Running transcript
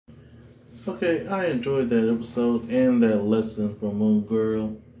Okay, I enjoyed that episode and that lesson from Moon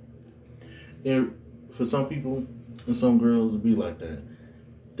Girl. And for some people and some girls, it be like that,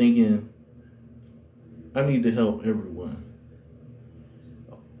 thinking I need to help everyone,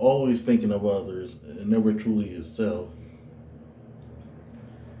 always thinking of others and never truly yourself.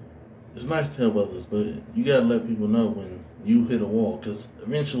 It's nice to help others, but you gotta let people know when you hit a wall, because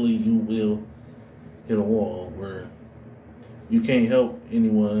eventually you will hit a wall where you can't help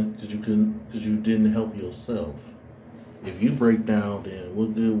anyone because you didn't help yourself. If you break down, then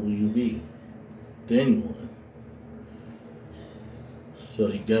what good will you be to anyone? So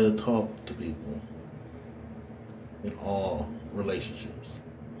you gotta talk to people in all relationships.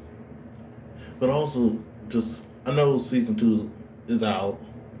 But also, just I know season 2 is out.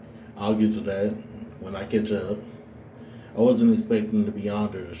 I'll get to that when I catch up. I wasn't expecting the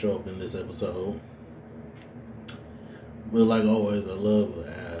Beyonder to show up in this episode. But like always, I love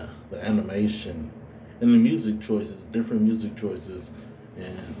the animation and the music choices, different music choices,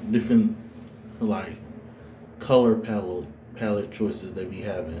 and different like color palette choices they be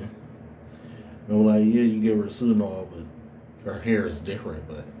having. And like, yeah, you give her a suit and all, but her hair is different.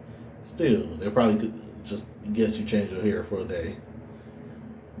 But still, they probably could just guess you change your hair for a day.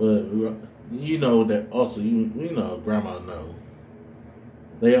 But you know that also, you know, grandma know.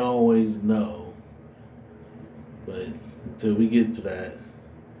 They always know. But until we get to that,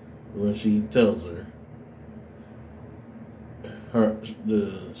 when she tells the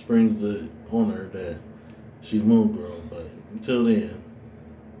springs on her that she's Moon Girl. But until then,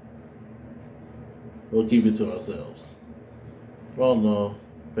 we'll keep it to ourselves. All in all,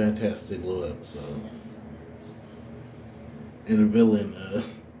 fantastic little episode. And a villain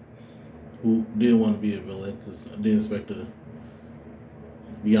who did want to be a villain, because I didn't expect to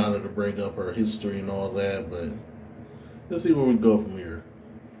be honored to bring up her history and all that, but let's see where we go from here.